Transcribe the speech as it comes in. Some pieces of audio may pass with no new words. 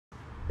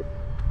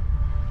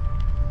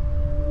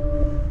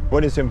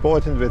What is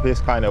important with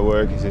this kind of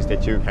work is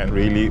that you can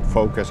really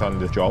focus on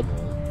the job.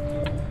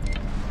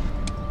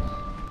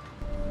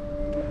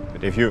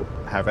 But if you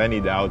have any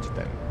doubts,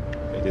 then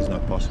it is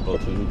not possible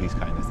to do these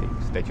kind of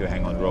things. That you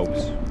hang on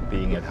ropes,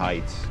 being at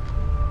heights,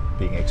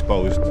 being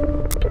exposed.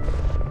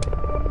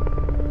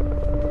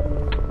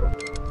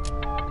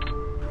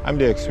 I'm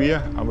Dirk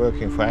Zwier. I'm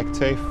working for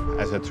ActSafe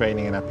as a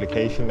training and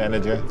application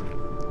manager,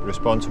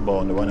 responsible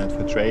on the one hand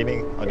for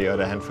training, on the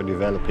other hand for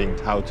developing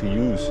how to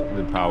use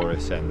the power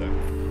ascender,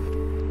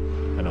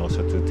 and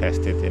also to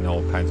test it in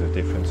all kinds of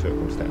different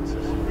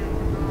circumstances.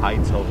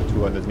 Heights over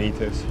 200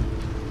 meters,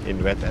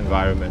 in wet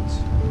environments,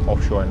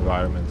 offshore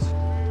environments.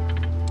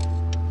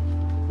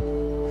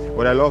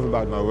 What I love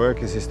about my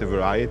work is the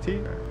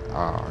variety.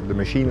 The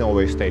machine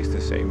always stays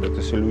the same, but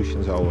the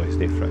solutions are always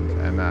different,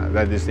 and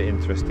that is the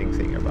interesting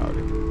thing about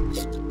it.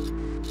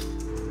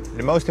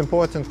 The most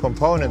important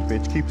component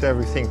which keeps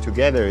everything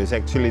together is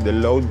actually the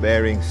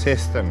load-bearing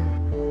system.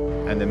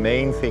 And the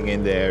main thing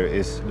in there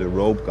is the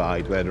rope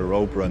guide, where the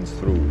rope runs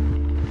through.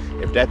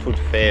 If that would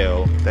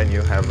fail, then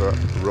you have a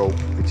rope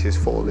which is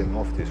falling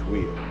off this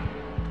wheel.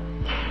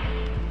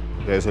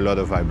 There's a lot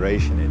of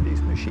vibration in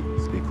these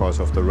machines because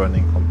of the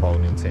running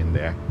components in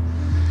there.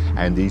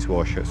 And these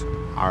washers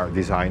are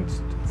designed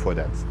for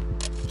that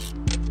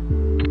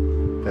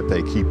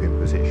they keep in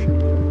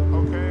position.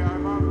 Okay,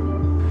 I'm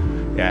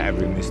up. Yeah,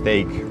 every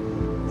mistake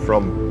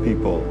from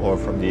people or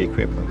from the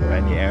equipment or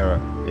any error,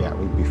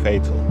 would be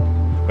fatal.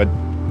 But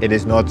it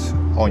is not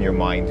on your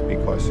mind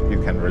because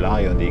you can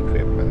rely on the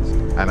equipment.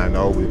 And I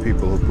know the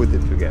people who put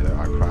it together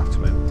are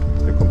craftsmen.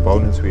 The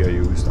components we are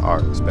used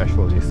are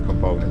specialist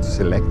components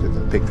selected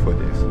and picked for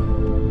this.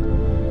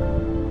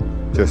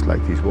 Just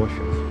like these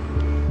washers.